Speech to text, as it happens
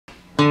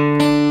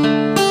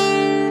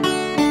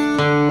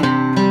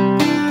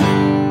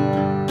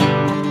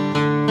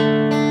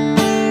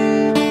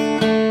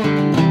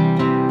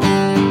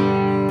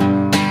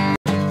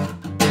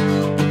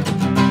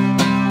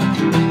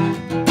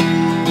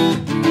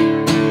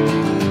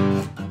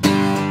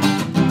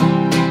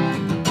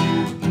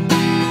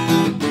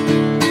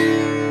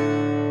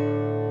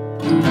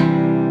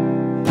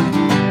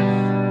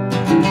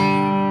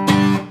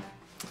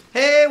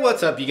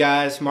what's up you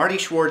guys? Marty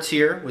Schwartz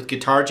here with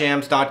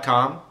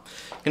GuitarJams.com.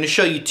 I'm going to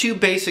show you two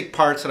basic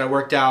parts that I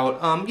worked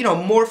out,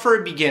 more for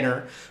a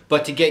beginner,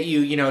 but to get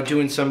you,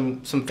 doing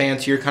some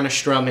fancier kind of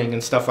strumming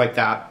and stuff like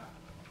that.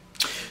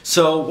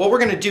 So what we're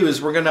going to do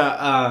is we're going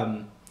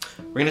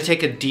to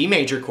take a D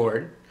major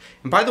chord.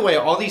 And by the way,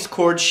 all these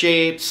chord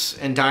shapes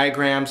and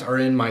diagrams are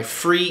in my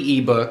free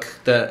ebook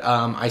that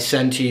I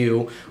send to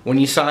you when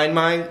you sign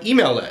my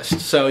email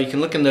list. So you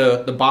can look in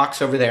the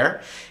box over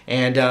there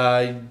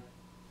and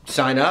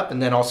sign up,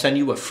 and then I'll send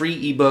you a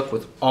free ebook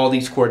with all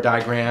these chord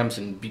diagrams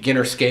and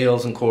beginner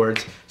scales and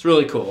chords. It's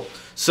really cool.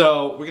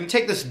 So we're going to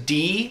take this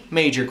D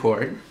major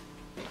chord,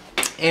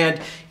 and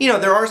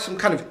there are some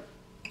kind of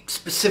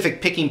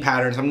specific picking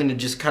patterns. I'm going to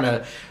just kind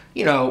of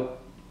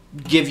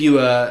give you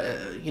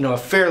a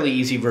fairly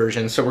easy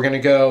version. So we're going to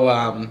go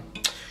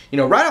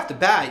right off the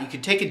bat, you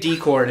could take a D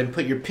chord and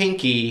put your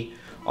pinky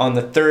on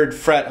the 3rd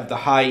fret of the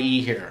high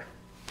E here,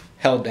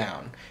 held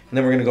down, and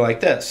then we're going to go like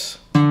this.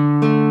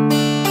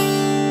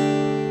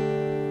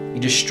 You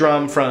just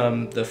strum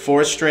from the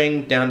 4th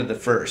string down to the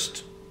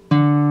 1st.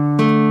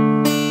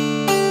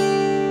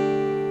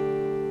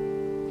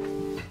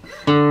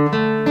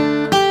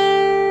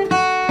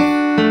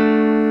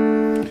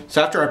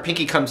 So after our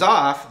pinky comes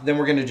off, then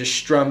we're going to just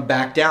strum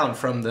back down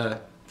from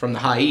the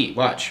high E.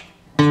 Watch.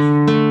 So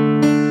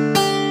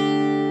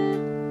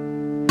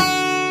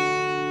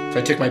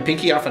I took my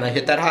pinky off and I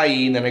hit that high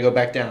E, and then I go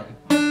back down.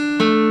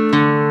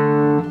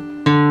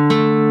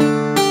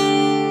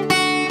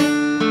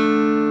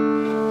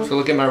 So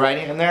look at my right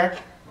hand there.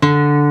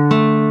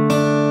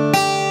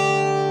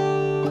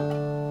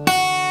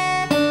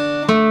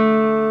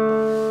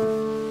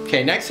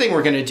 Okay, next thing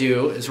we're going to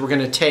do is we're going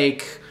to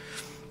take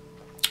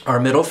our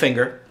middle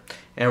finger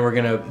and we're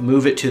going to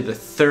move it to the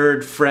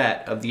 3rd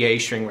fret of the A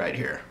string right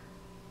here.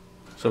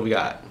 So we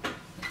got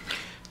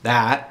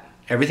that.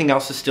 Everything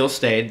else is still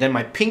stayed. Then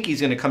my pinky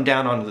is going to come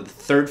down onto the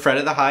 3rd fret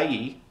of the high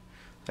E.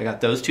 I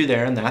got those two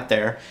there and that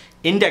there.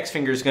 Index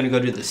finger is going to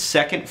go to the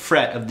 2nd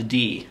fret of the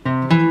D.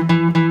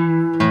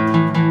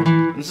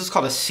 This is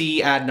called a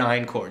C add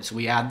 9 chord, so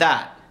we add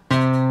that.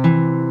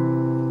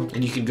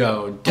 And you could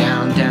go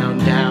down, down,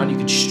 down. You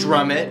could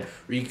strum it,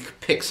 or you could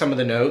pick some of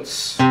the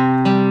notes.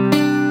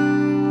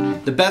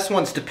 The best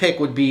ones to pick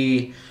would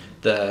be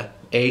the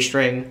A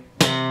string,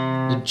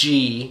 the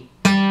G,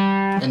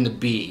 and the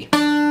B. But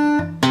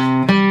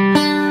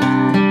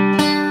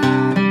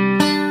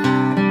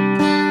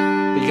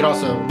you could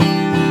also,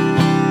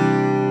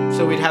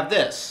 so we'd have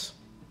this.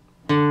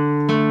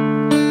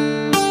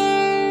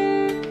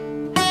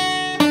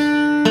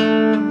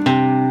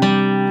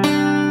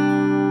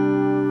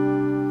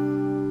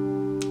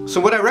 So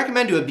what I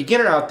recommend to a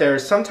beginner out there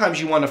is sometimes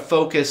you want to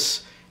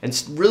focus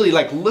and really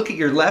look at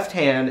your left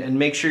hand and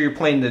make sure you're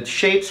playing the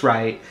shapes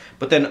right,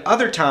 but then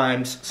other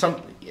times,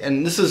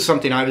 and this is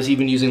something I was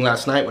even using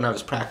last night when I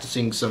was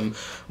practicing some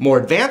more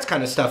advanced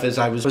kind of stuff, is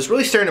I was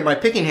really staring at my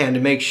picking hand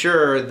to make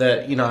sure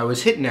that I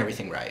was hitting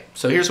everything right.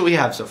 So here's what we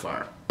have so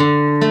far.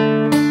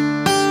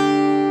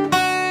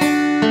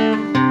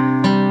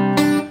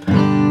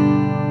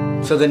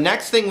 So the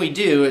next thing we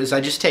do is I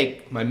just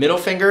take my middle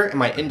finger and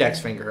my index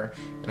finger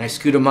and I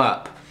scoot them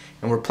up,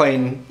 and we're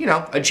playing,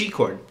 a G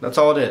chord. That's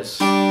all it is.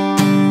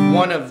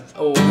 One of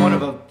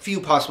a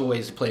few possible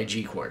ways to play a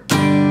G chord.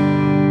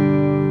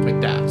 Like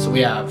that. So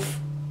we have,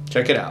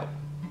 check it out.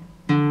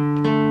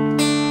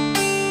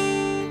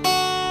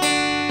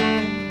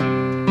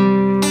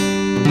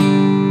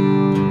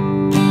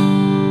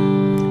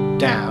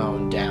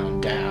 Down,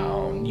 down,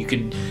 down. You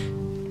could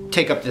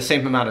take up the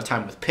same amount of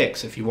time with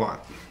picks if you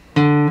want.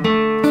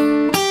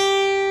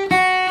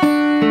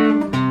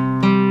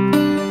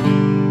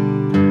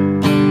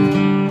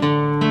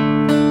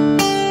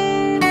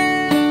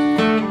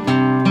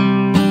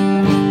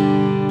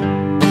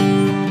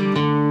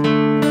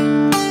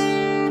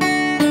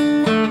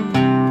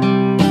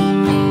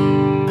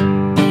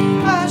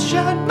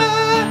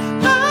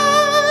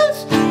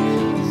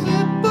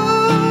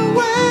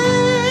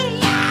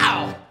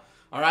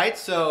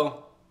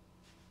 So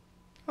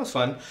that was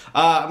fun.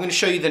 I'm going to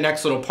show you the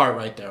next little part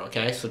right there,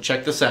 okay? So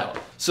check this out.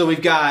 So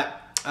we've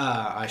got,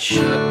 I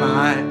shut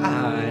my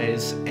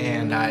eyes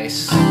and I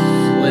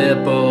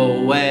slip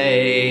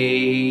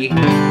away.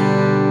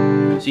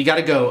 So you got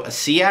to go a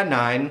C add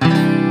 9.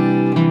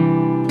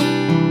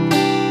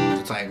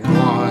 It's like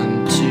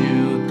 1,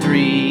 2,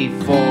 3,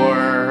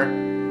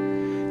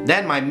 4.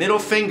 Then my middle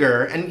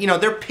finger, and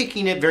they're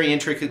picking it very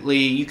intricately.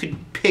 You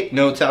could pick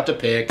notes out to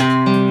pick.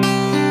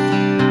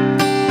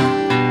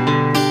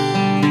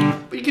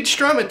 You could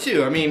strum it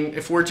too. I mean,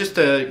 if we're just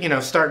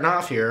starting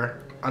off here,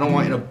 I don't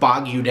want you to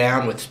bog you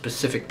down with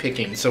specific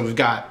picking. So we've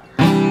got,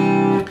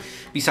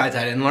 besides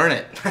I didn't learn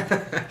it.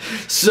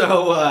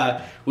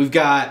 So we've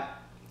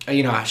got,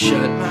 I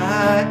shut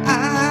my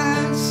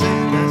eyes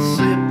and I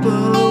slip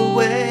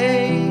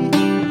away.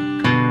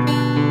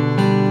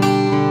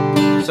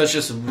 So it's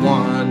just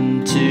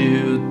 1,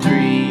 2,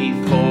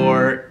 3,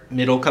 4.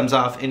 Middle comes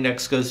off,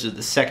 index goes to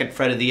the 2nd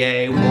fret of the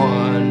A.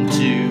 1,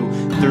 2,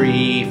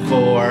 3,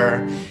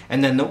 4.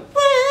 And then the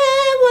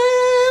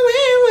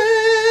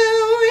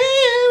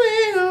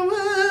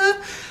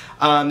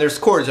there's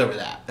chords over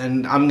that,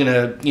 and I'm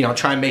gonna,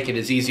 try and make it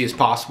as easy as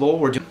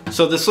possible.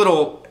 So the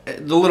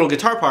little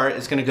guitar part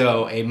is gonna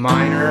go a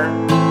minor,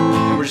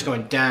 and we're just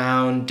going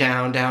down,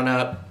 down, down,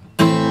 up,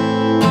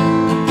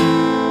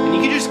 and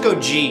you can just go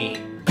G,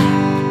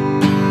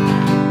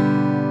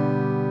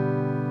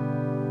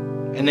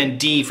 and then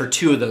D for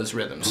 2 of those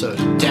rhythms. So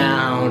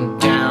down,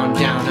 down,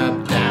 down,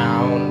 up,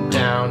 down,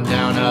 down,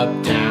 down,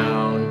 up,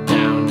 down,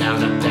 down,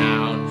 down, up,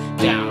 down,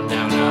 down,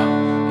 down,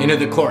 up, into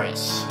the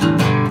chorus.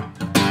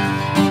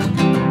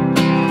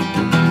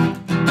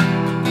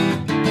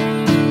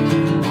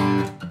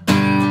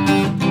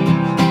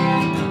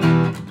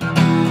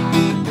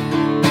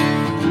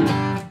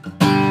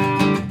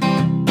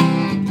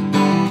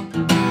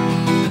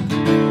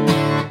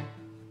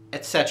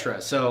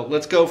 Etc. So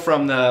let's go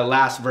from the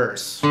last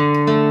verse. I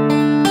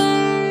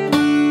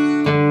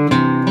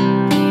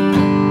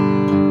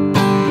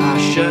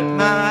shut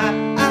my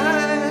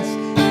eyes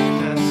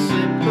and I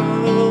slip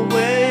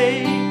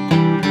away.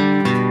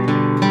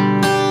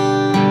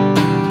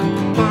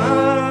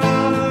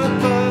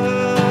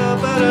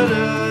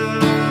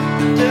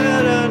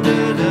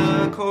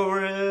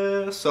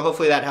 Chorus. So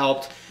hopefully that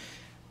helped.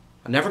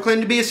 I never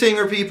claimed to be a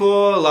singer,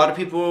 people. A lot of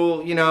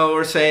people,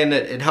 are saying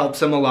that it helps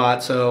them a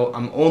lot, so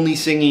I'm only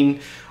singing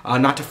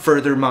not to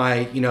further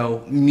my,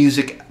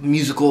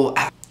 musical.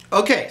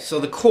 Okay, so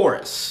the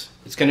chorus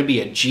is going to be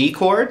a G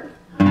chord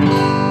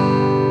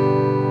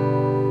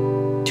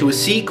to a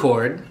C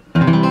chord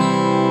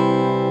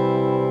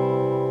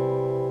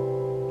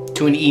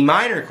to an E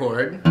minor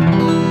chord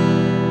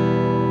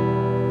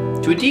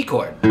to a D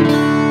chord.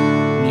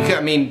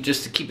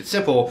 Just to keep it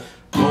simple,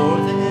 more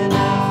than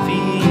I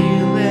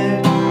feel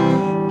it.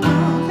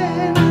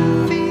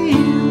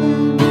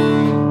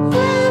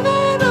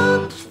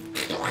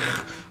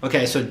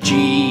 Okay, so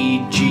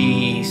G,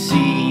 G,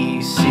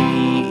 C, C,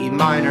 E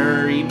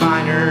minor,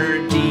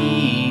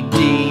 D,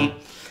 D.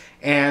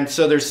 And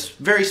so there's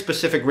very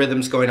specific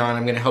rhythms going on.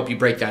 I'm going to help you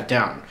break that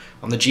down.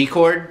 On the G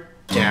chord,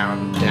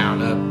 down,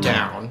 down, up,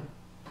 down.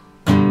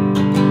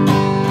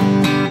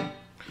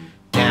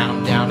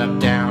 Down, down, up,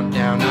 down,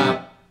 down,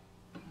 up.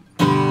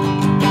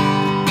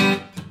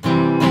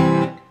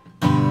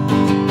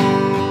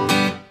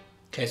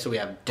 Okay, so we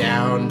have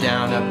down,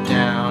 down, up,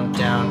 down,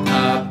 down,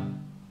 up.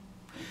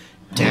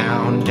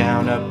 Down,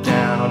 down, up,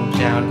 down,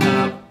 down,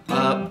 up,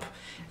 up.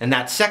 And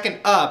that second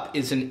up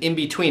is an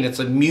in-between. It's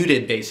a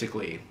muted,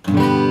 basically.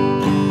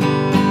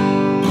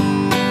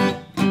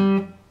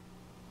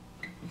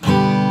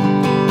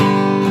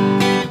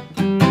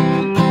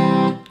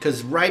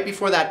 Because right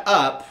before that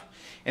up,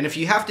 and if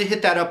you have to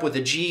hit that up with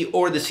a G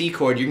or the C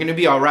chord, you're going to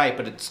be all right,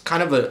 but it's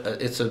kind of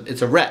it's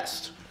a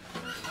rest.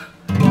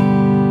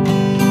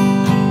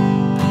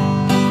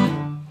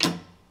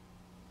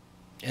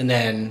 And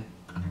then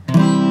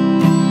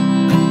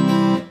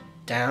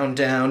down,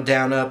 down,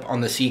 down, up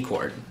on the C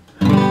chord.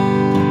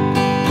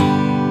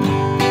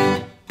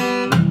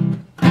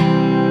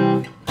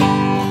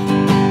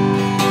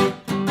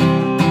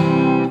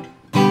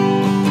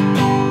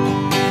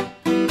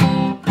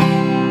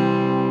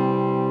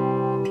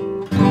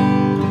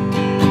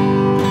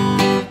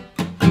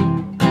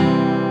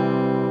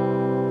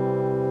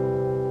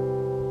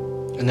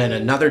 And then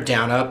another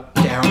down, up,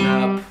 down,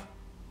 up.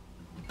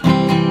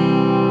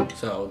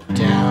 So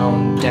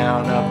down,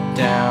 down, up,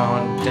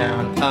 down,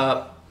 down,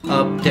 up,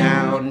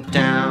 down,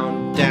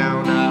 down,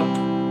 down,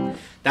 up.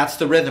 That's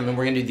the rhythm, and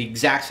we're going to do the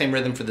exact same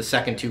rhythm for the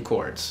second 2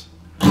 chords.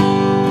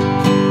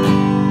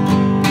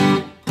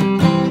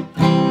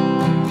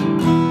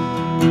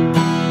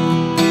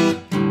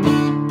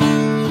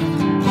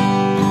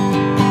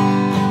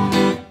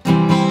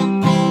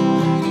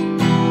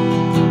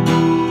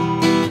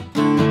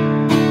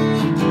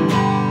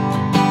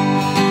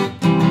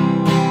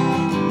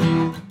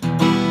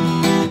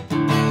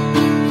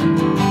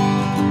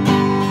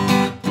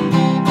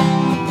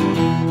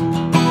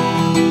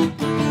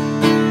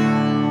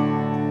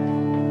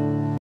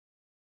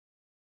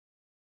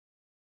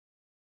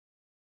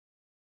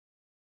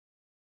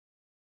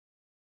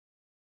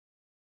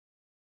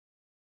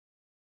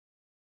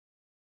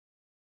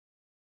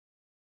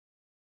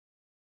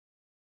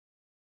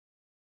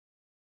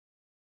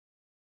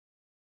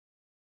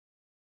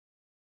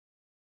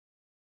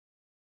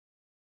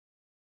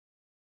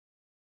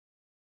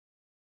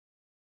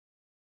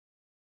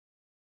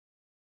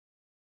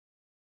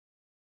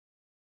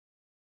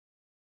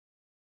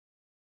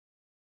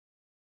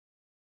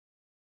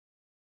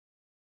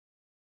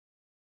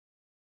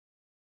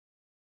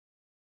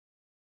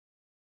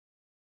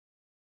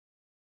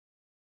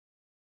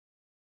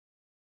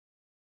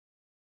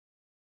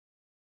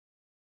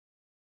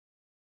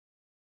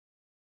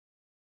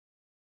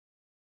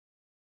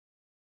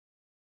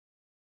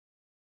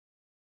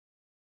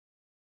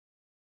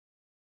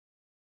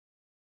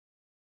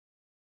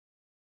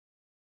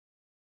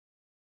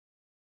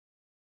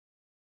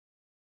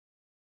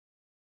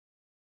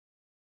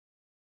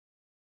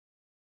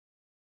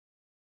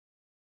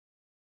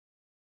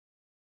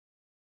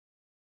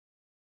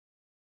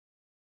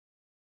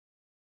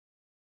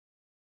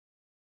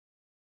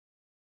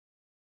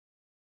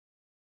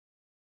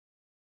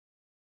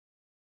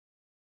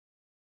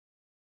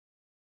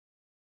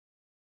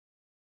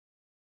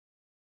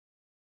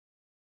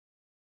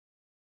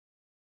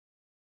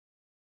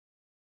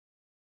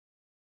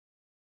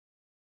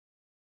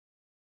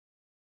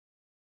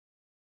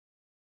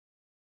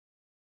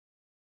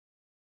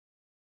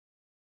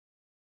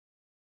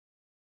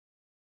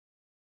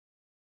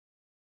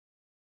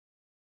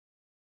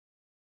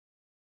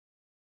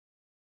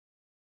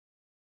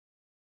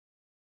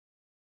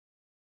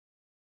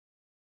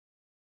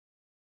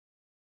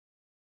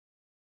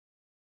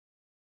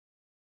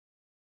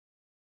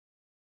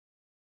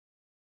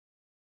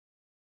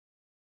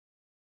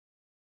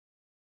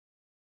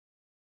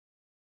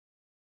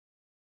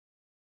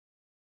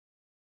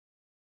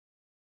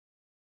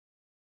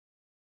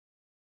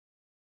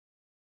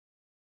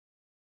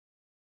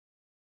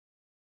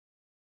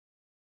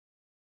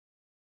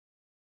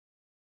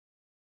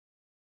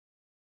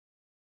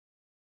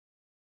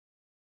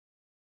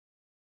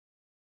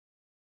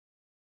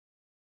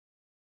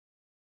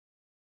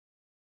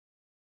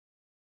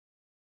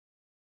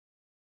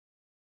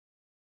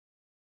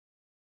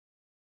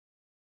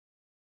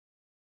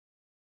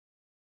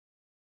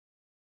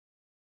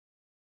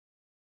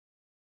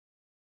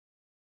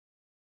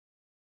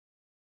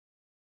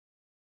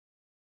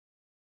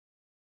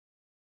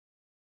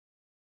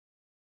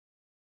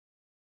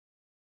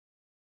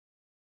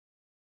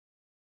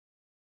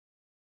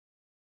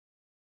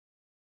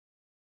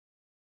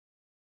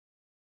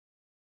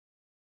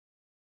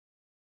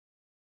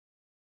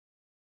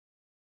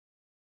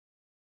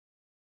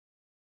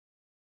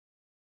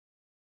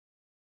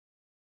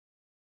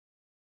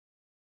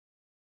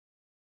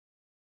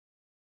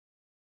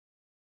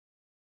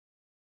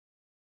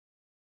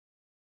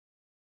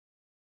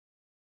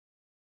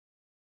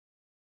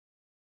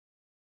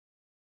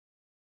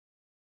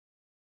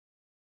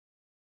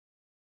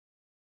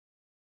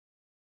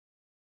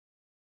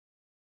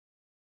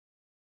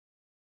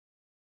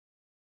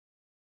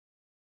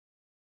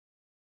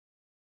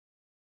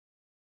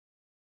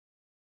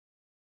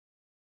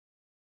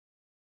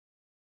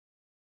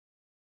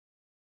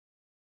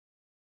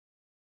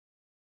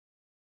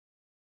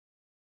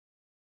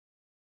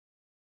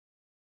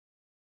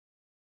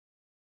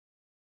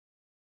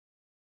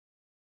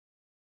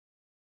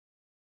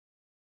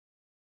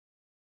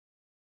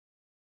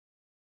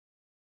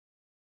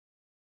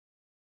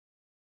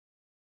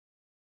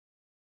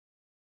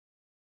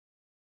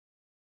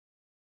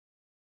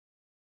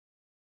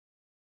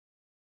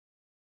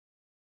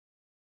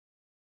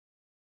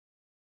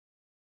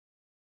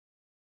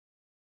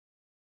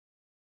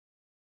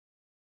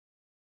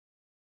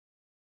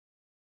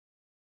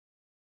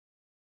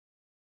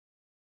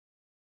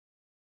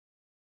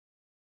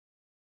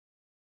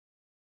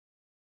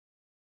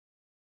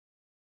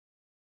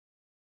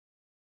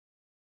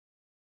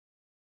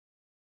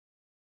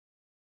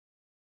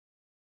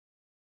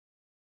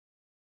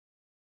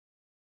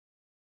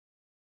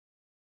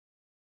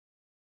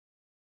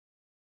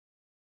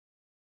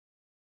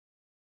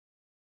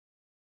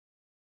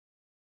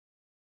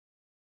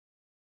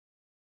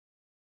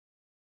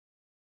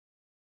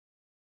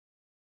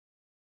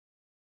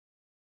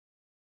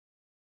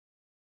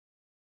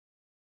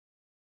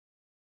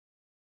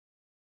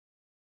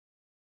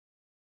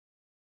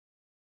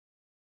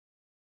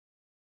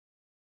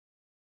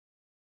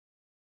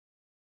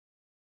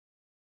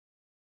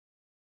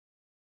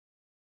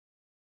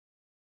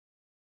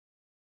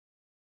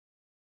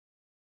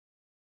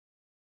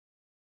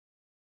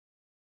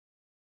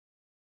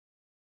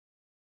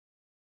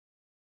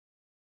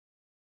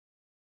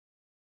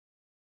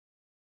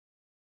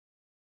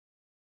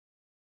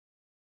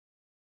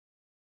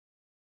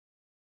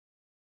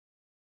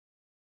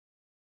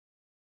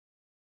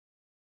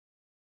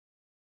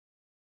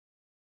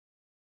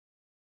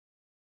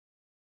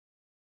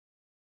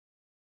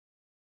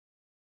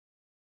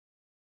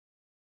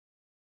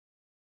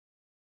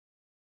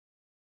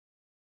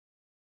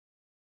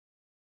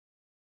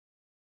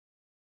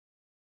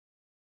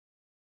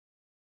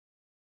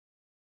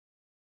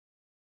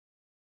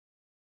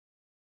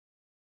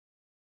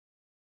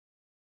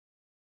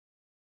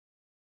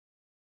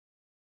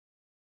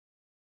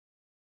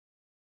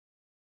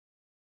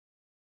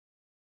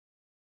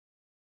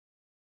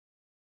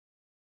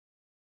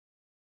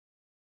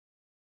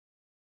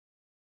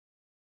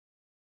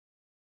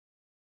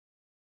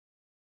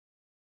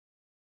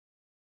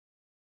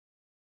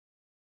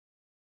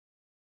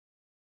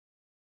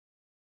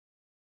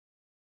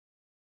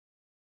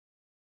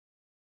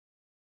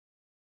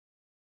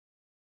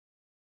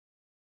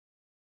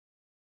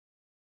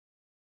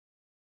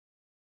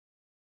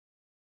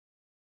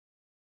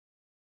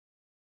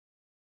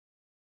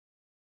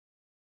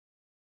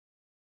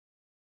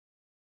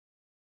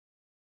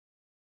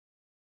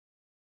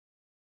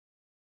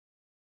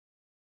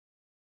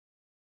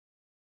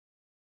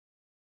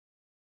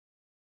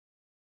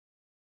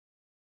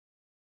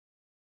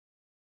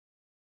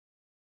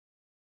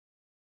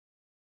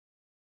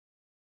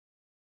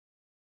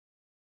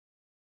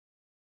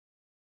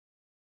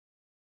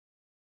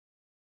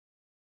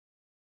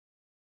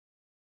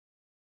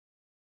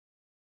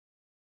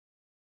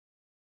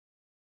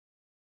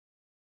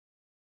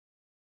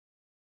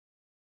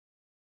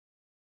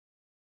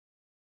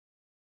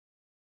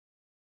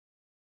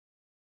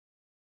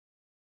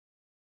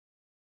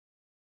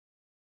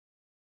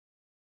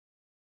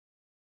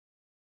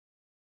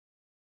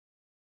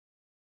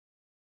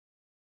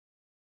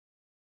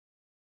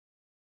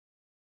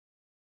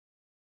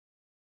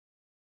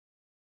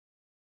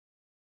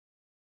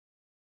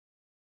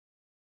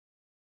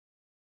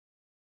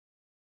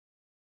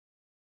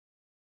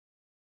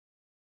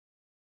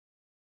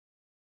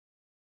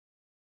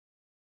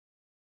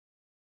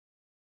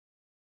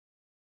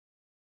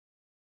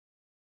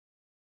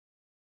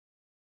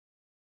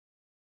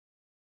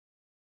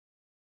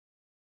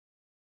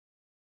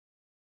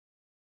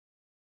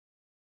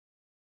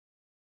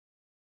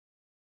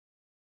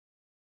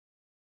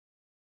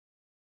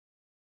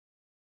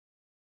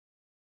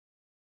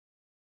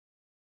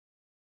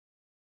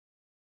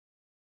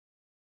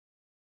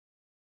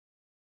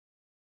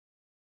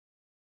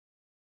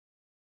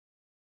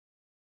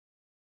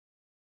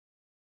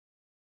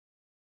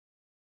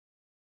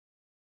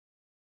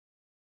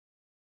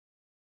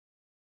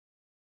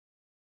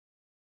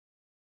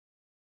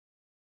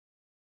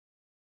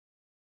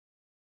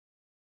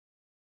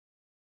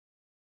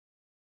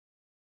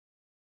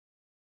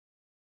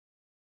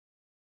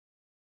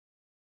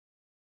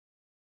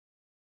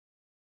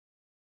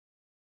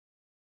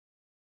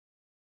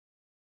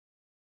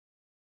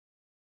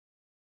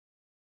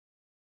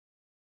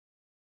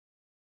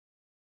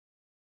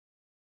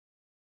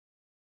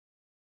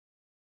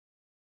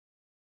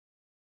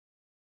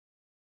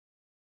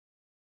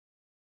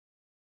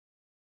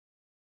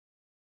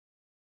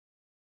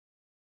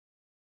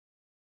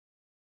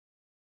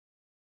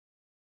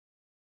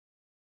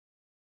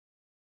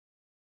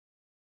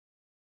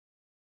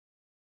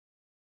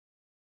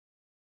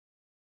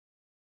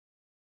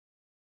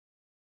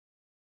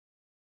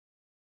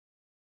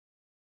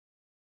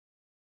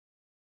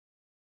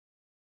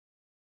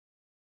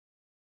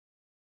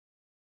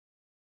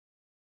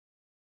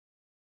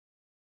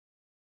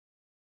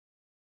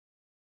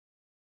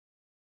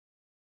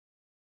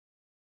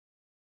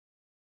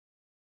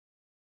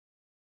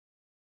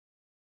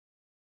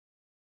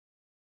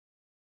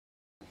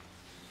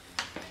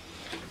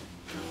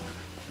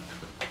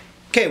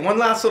 Okay, one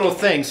last little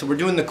thing. So we're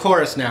doing the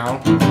chorus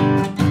now.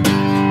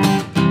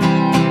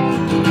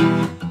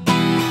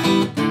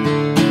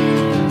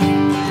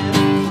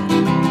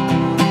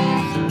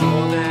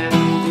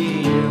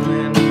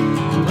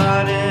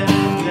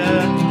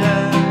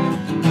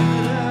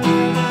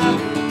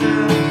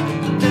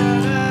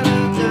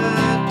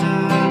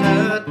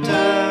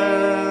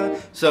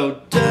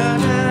 So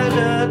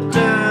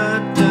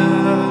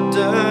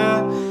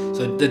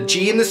so the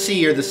G and the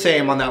C are the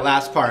same on that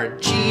last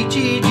part. G,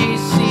 G, G,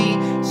 C,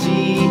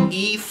 C,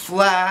 E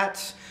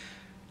flat.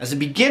 As a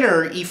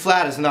beginner, E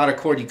flat is not a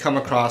chord you come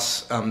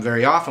across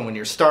very often when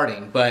you're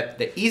starting, but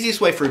the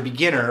easiest way for a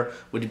beginner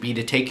would be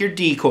to take your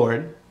D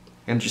chord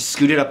and just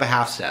scoot it up a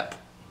half step.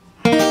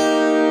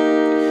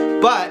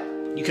 But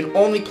you can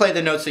only play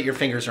the notes that your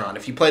fingers are on.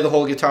 If you play the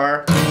whole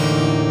guitar,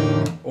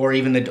 or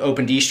even the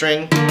open D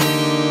string,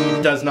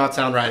 it does not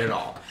sound right at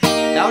all.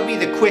 That would be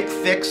the quick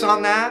fix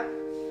on that.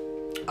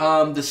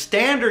 The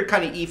standard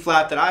kind of E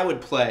flat that I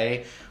would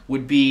play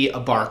would be a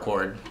bar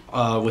chord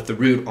with the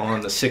root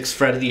on the 6th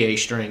fret of the A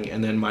string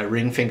and then my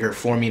ring finger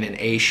forming an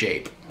A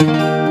shape. But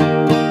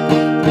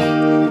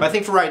I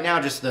think for right now,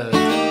 just the,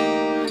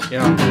 you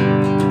know.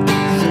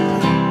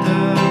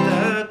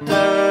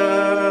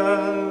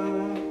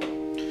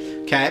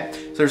 Okay,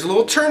 so there's a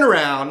little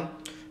turnaround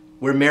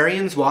where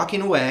Marion's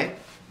walking away.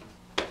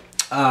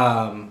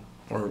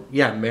 Or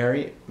yeah,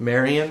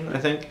 Marion, I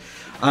think.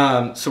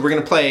 So we're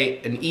gonna play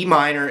an E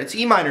minor. It's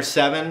E minor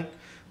 7,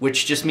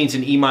 which just means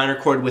an E minor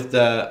chord with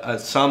the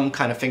some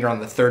kind of finger on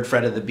the 3rd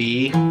fret of the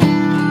B. So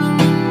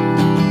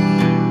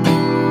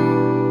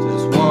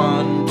just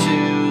 1,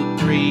 2,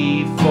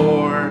 3,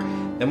 4.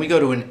 Then we go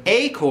to an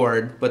A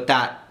chord, but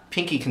that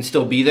pinky can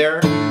still be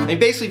there. I mean,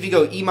 basically, if you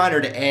go E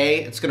minor to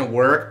A, it's gonna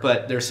work,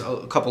 but there's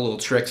a couple little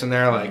tricks in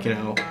there, like, you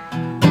know.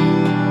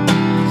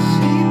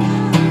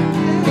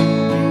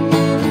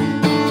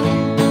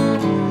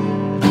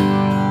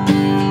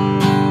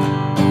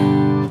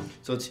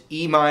 So it's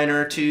E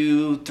minor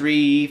 2,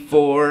 3,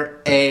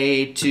 4,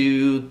 A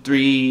 2,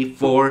 3,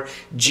 4,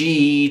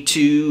 G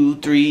 2,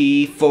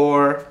 3,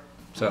 4.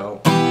 So.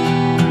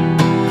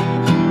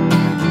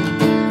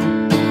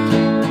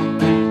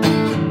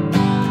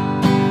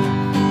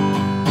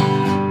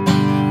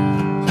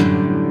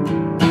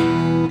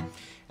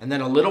 And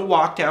then a little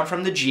walk down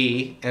from the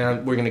G,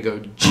 and we're gonna go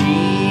G.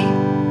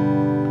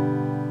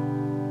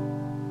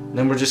 And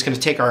then we're just gonna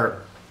take our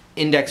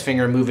index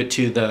finger and move it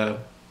to the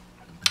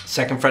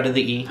 2nd fret of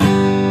the E.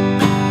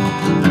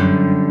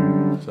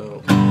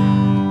 So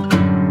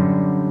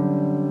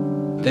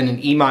then an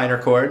E minor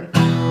chord,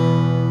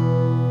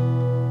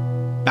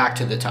 back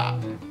to the top.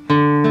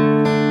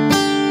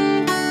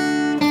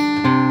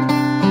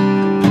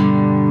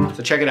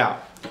 So check it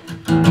out.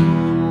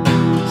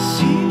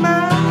 See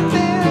my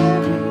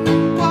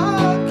baby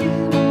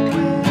walking away.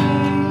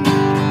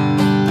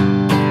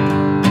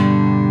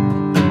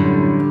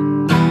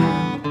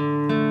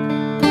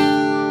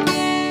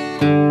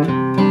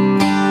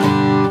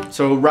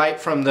 So right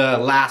from the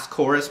last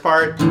chorus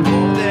part.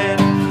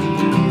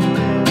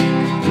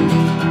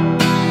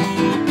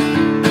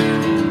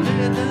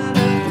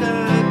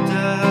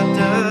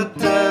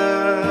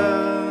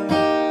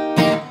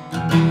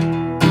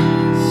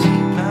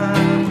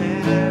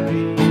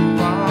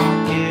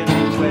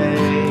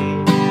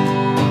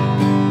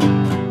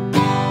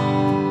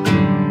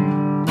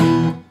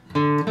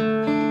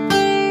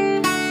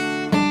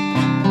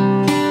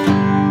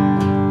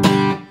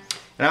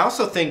 And I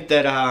also think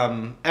that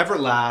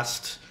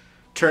Everlast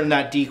turned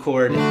that D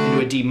chord into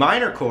a D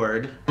minor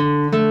chord.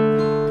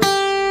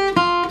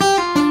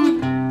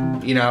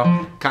 You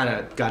know, kind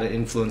of got an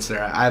influence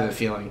there, I have a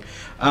feeling.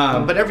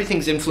 But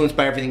everything's influenced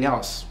by everything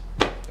else,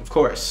 of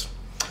course.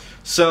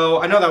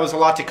 So I know that was a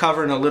lot to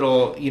cover in a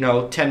little,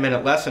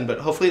 10-minute lesson, but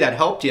hopefully that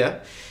helped you.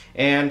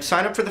 And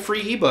sign up for the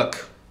free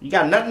ebook. You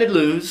got nothing to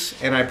lose,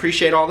 and I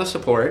appreciate all the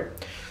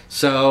support.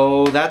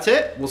 So that's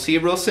it. We'll see you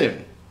real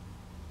soon.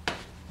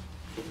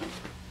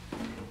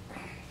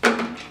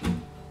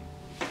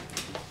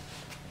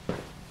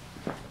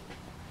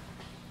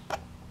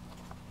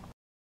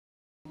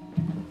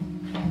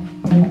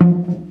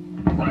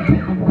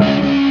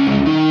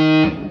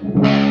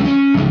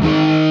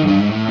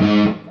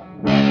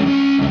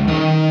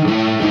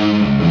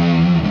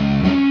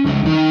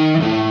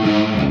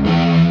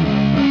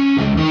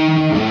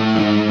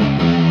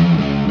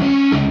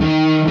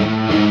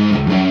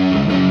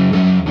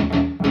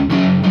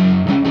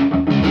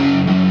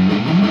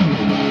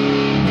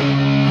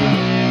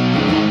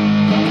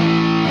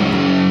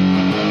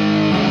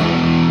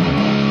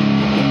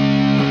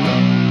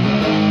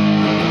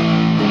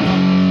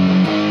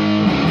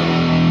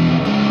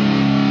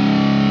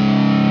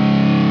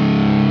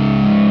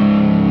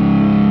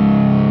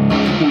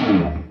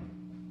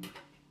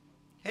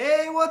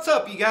 What's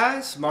up, you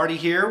guys? Marty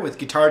here with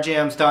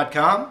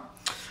GuitarJams.com.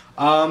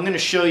 I'm going to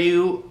show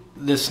you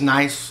this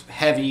nice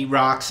heavy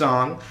rock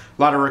song.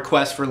 A lot of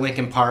requests for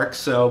Linkin Park,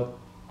 so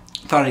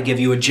thought I'd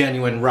give you a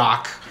genuine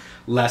rock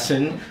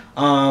lesson.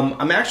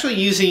 I'm actually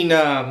using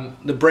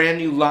the brand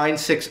new Line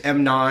 6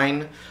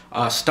 M9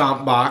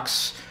 stomp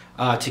box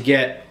to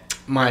get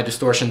my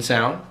distortion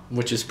sound,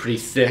 which is pretty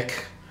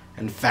thick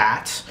and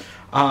fat.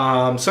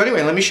 So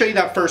anyway, let me show you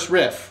that first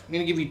riff. I'm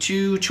going to give you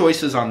two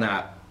choices on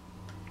that.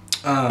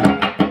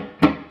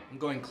 I'm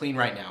going clean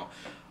right now.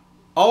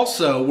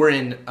 Also, we're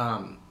in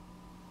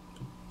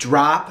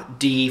drop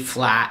D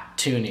flat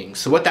tuning.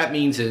 So what that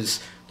means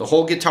is the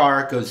whole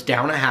guitar goes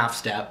down a half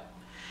step,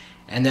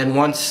 and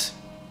then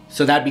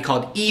so that'd be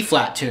called E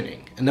flat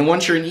tuning. And then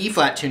once you're in E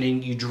flat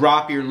tuning, you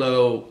drop your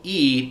low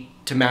E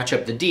to match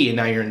up the D, and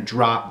now you're in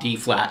drop D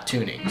flat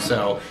tuning.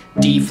 So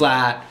D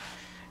flat,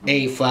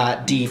 A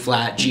flat, D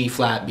flat, G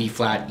flat, B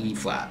flat, E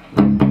flat.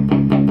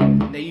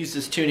 They use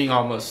this tuning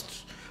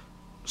almost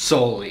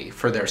solely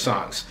for their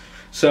songs.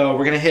 So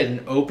we're gonna hit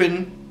an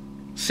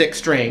open 6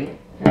 string,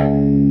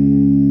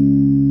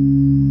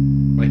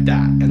 like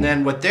that. And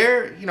then what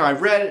they're,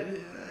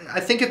 I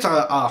think it's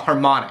a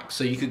harmonic,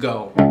 so you could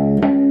go.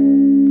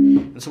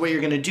 And so what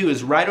you're gonna do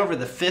is right over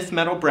the 5th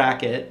metal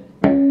bracket,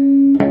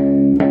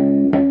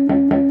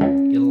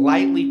 you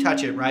lightly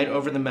touch it right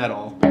over the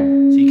metal, so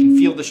you can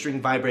feel the string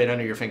vibrate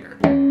under your finger.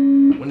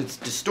 When it's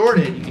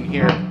distorted, you can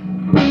hear it.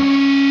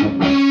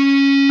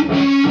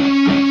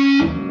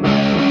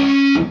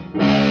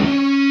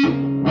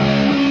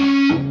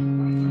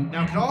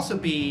 Now it could also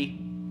be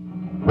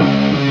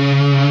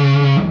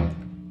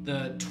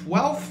the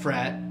 12th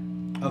fret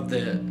of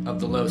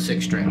the low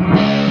 6 string.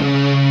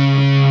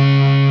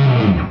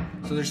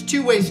 So there's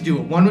 2 ways to do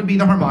it. One would be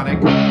the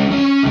harmonic,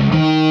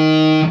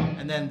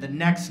 and then the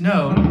next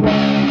note,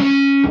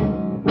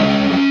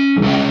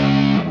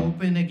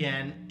 open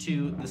again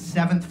to the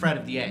 7th fret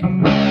of the A.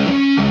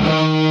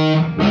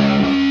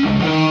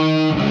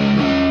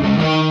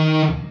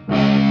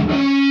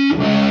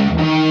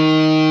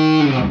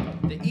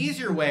 The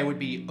easier way would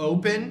be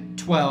open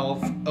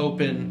 12,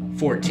 open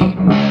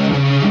 14.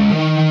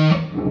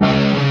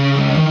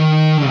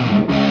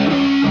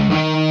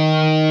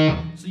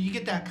 So you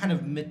get that kind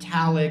of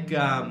metallic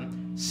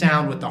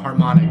sound with the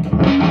harmonic.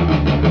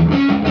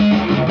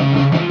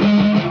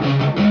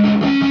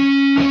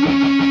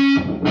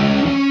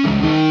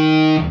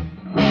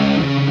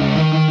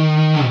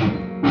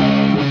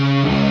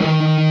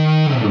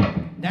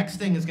 Next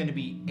thing is going to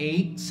be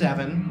 8,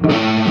 7.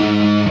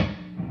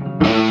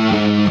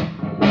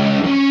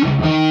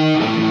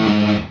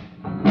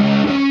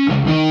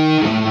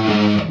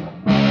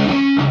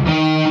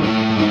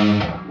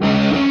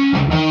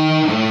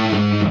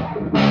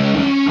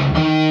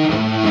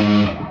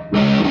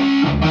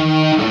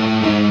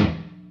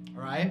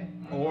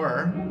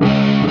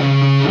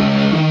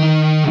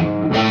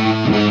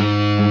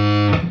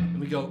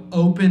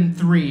 Open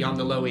 3 on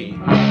the low E.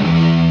 Let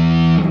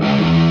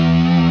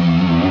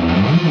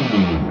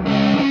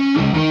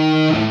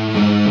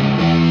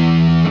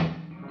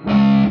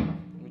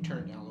me turn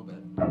it down a little bit.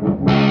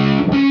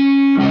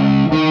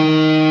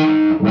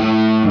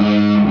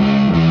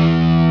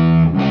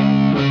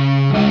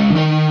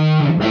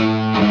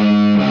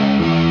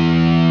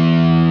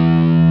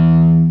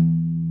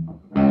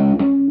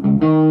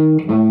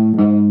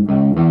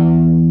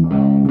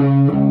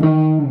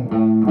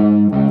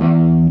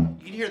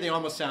 They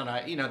almost sound,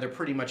 they're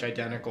pretty much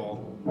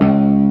identical.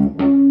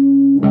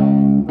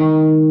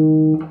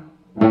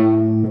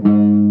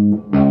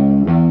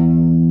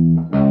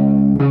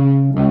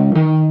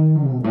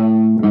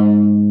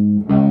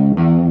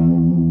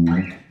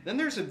 Then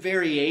there's a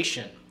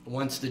variation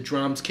once the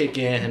drums kick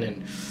in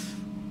and,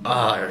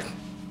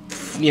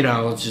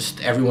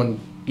 just everyone,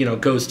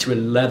 goes to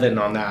 11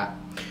 on that.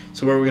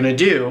 So what we're going to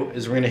do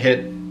is we're going to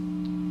hit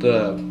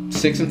the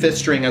 6th and 5th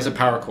string as a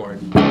power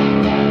chord,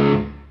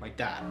 like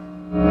that.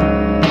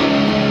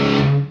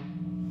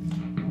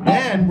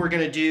 Then we're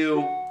going to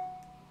do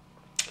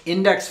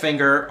index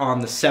finger on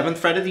the 7th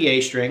fret of the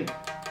A string,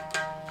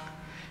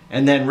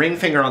 and then ring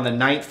finger on the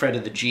 9th fret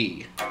of the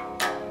G.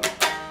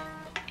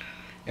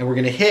 And we're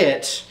going to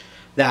hit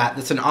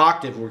that's an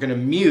octave. We're going to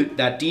mute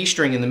that D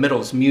string in the middle.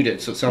 It's muted,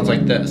 so it sounds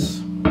like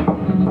this.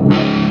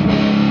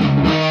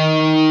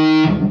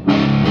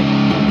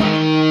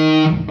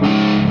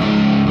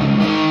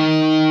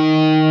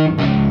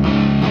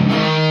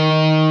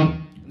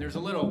 There's a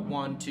little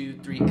 1, 2,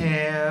 3,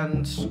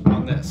 and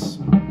on this.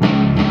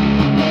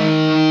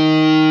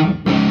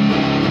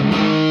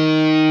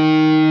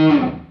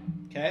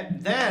 Okay,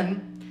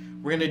 then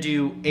we're going to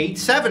do 8,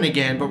 7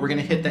 again, but we're going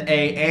to hit the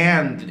A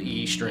and the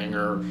E string,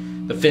 or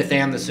the 5th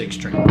and the 6th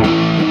string.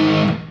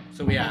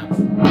 So we have.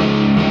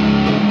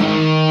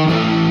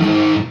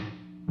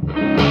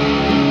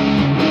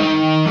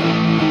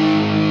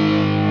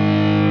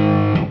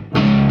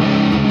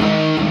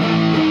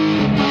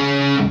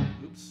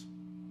 Oops.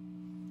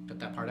 Cut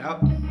that part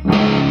out.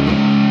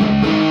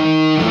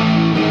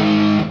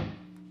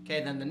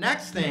 Okay, then the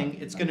next thing,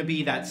 it's going to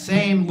be that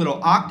same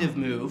little octave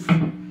move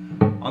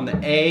on the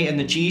A and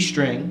the G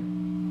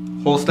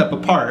string, whole step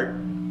apart,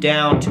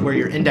 down to where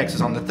your index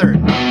is on the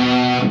 3rd.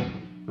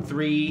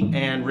 3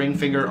 and ring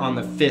finger on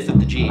the 5th of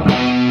the G. So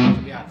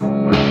we have.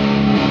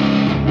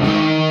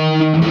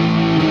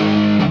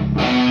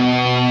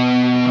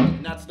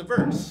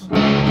 verse.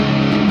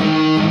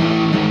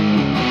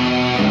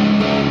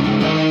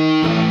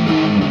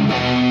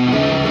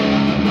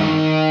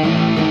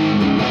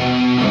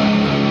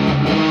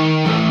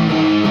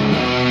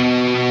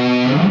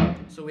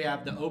 So we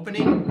have the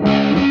opening.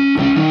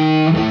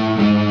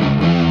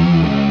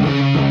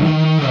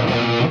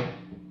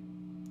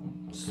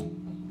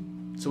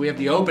 So we have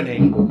the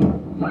opening.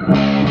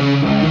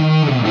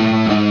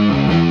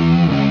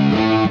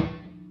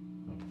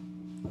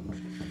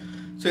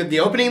 So we have the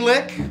opening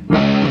lick.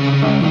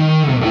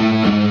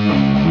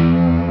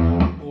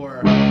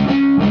 Or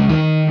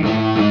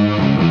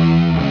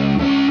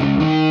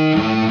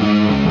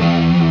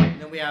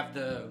then we have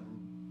the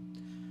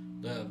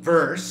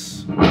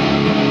verse.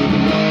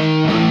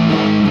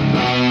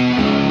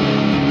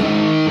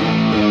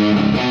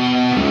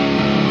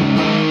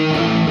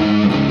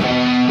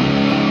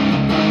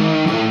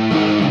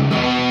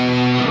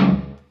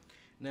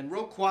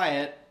 Real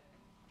quiet,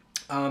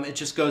 it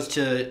just goes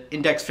to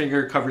index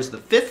finger covers the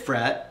 5th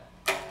fret.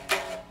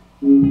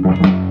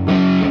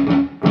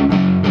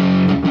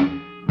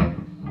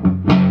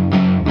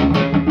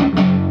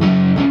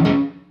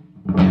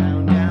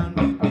 Down, down,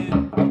 boop,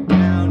 boop,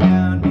 down,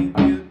 down, boop,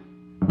 boop,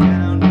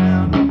 down,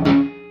 down.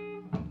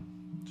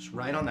 Just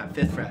right on that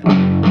 5th fret.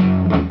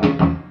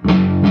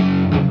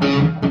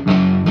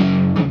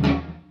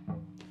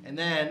 And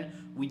then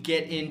we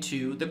get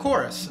into the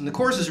chorus. And the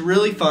chorus is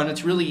really fun,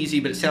 it's really easy,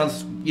 but it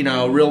sounds, you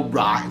know, real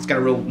rock. It's got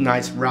a real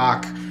nice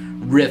rock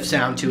riff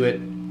sound to it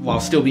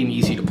while still being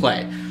easy to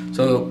play.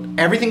 So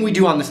everything we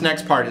do on this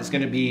next part is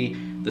going to be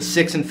the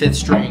 6th and 5th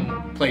string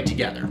played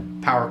together,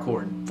 power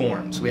chord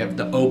form. So we have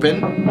the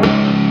open,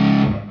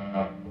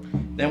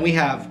 then we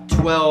have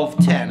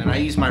 12, 10, and I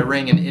use my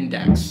ring and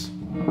index.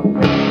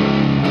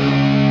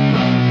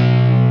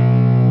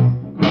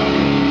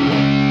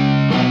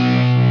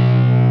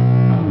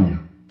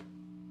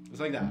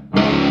 Like that.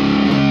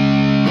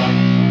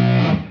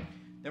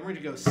 Then we're going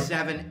to go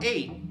 7,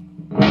 8.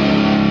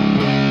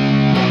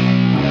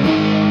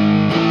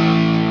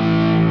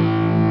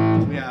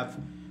 So we have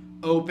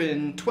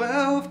open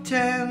 12,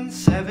 10,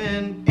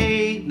 7,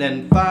 8,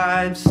 then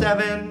 5,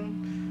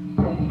 7.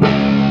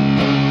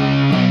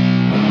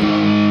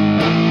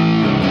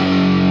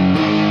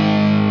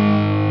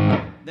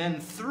 Then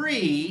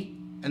 3,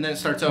 and then it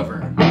starts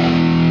over.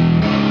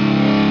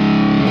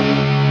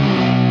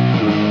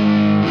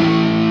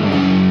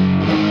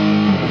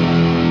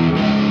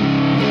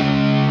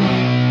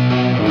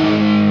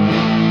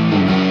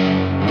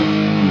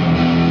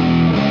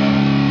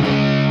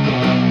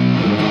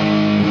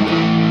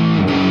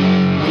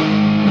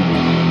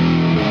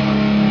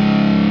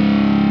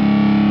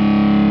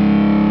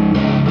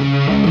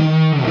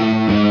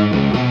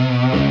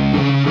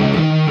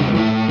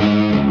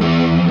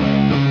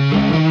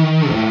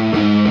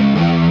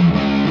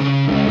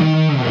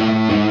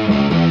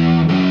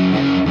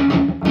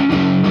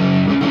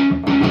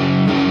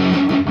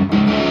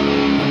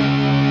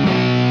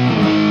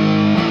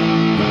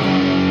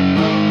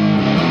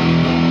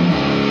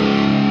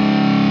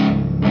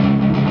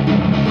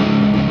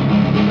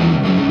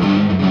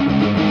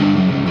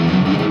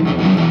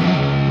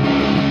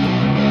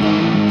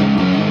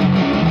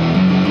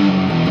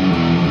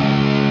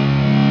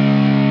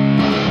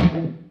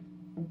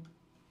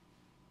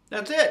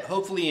 That's it.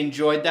 Hopefully you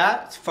enjoyed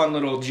that. It's a fun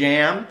little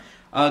jam.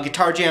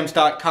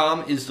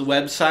 GuitarJams.com is the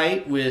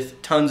website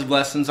with tons of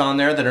lessons on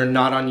there that are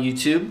not on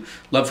YouTube.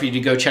 Love for you to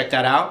go check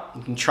that out.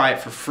 You can try it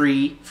for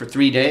free for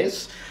 3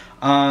 days.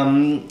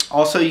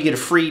 Also, you get a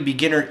free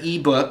beginner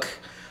ebook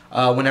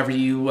whenever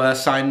you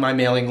sign my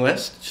mailing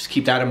list. Just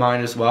keep that in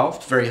mind as well.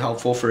 It's very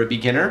helpful for a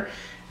beginner.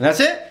 And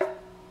that's it.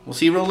 We'll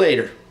see you real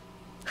later.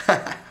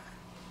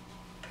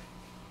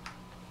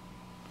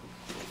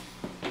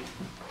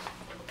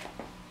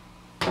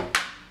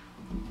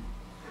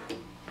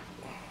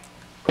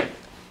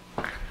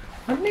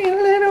 I need a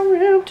little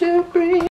room to breathe.